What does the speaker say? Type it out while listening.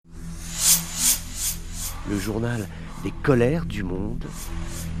le journal des colères du monde.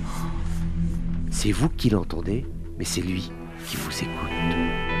 C'est vous qui l'entendez, mais c'est lui qui vous écoute.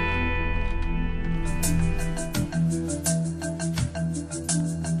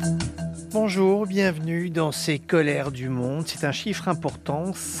 Bonjour, bienvenue dans ces colères du monde. C'est un chiffre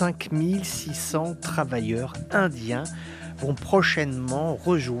important, 5600 travailleurs indiens vont prochainement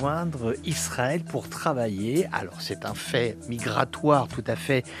rejoindre Israël pour travailler. Alors c'est un fait migratoire tout à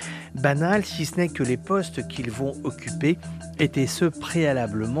fait banal, si ce n'est que les postes qu'ils vont occuper étaient ceux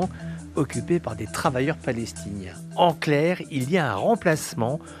préalablement occupés par des travailleurs palestiniens. En clair, il y a un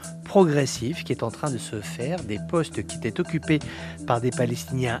remplacement progressif qui est en train de se faire des postes qui étaient occupés par des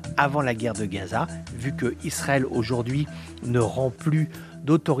Palestiniens avant la guerre de Gaza, vu que Israël aujourd'hui ne rend plus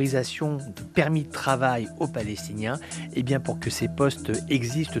d'autorisation de permis de travail aux Palestiniens, et bien pour que ces postes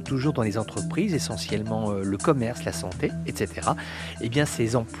existent toujours dans les entreprises, essentiellement le commerce, la santé, etc., et bien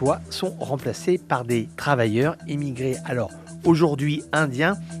ces emplois sont remplacés par des travailleurs immigrés. Alors aujourd'hui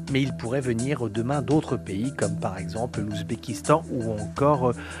indiens, mais ils pourraient venir demain d'autres pays comme par exemple l'Ouzbékistan ou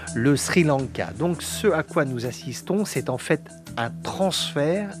encore le Sri Lanka. Donc ce à quoi nous assistons, c'est en fait un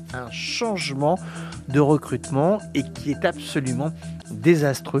transfert, un changement de recrutement et qui est absolument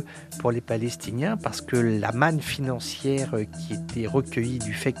désastreux pour les Palestiniens parce que la manne financière qui était recueillie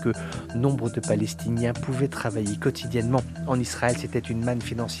du fait que nombre de Palestiniens pouvaient travailler quotidiennement en Israël, c'était une manne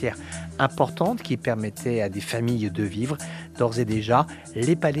financière importante qui permettait à des familles de vivre. D'ores et déjà,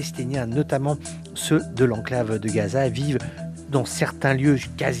 les Palestiniens, notamment ceux de l'enclave de Gaza, vivent dans certains lieux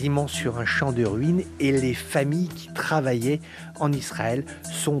quasiment sur un champ de ruines et les familles qui travaillaient en Israël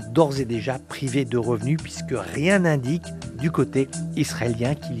sont d'ores et déjà privées de revenus puisque rien n'indique du côté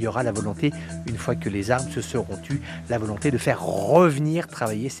israélien qu'il y aura la volonté, une fois que les armes se seront tues, la volonté de faire revenir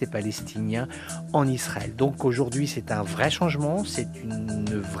travailler ces Palestiniens en Israël. Donc aujourd'hui c'est un vrai changement, c'est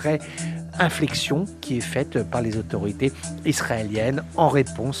une vraie inflexion qui est faite par les autorités israéliennes en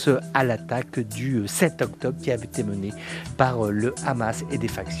réponse à l'attaque du 7 octobre qui avait été menée par le Hamas et des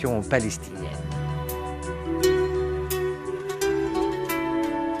factions palestiniennes.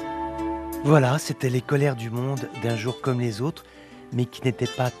 Voilà, c'était les colères du monde d'un jour comme les autres, mais qui n'étaient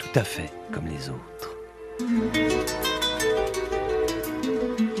pas tout à fait comme les autres.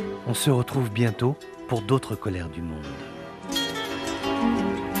 On se retrouve bientôt pour d'autres colères du monde.